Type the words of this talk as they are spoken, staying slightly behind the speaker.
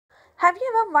Have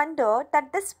you ever wondered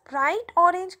that this bright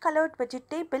orange colored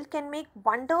vegetable can make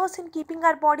wonders in keeping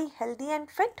our body healthy and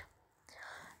fit?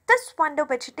 This wonder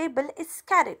vegetable is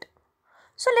carrot.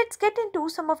 So let's get into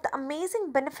some of the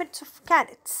amazing benefits of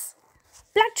carrots.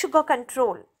 Blood sugar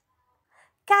control.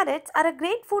 Carrots are a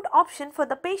great food option for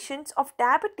the patients of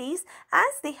diabetes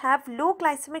as they have low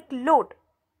glycemic load.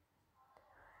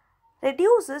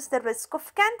 Reduces the risk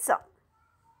of cancer.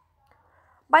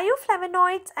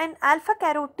 Bioflavonoids and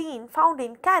alpha-carotene found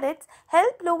in carrots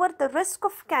help lower the risk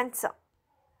of cancer.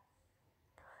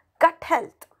 Gut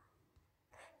health.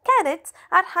 Carrots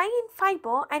are high in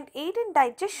fiber and aid in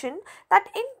digestion that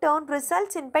in turn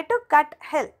results in better gut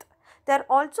health. They are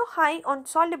also high on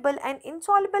soluble and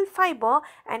insoluble fiber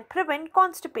and prevent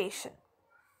constipation.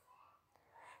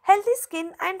 Healthy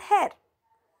skin and hair.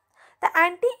 The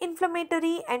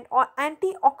anti-inflammatory and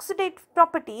antioxidant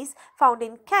properties found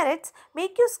in carrots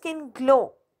make your skin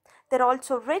glow. They are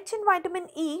also rich in vitamin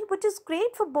E, which is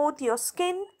great for both your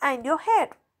skin and your hair.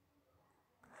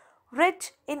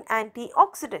 Rich in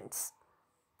antioxidants.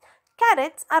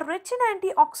 Carrots are rich in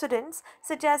antioxidants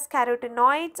such as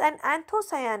carotenoids and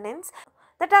anthocyanins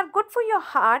that are good for your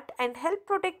heart and help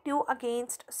protect you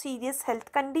against serious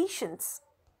health conditions.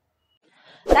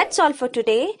 That's all for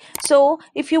today. So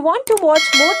if you want to watch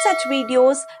more such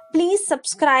videos, please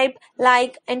subscribe,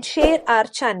 like and share our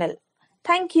channel.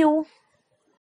 Thank you.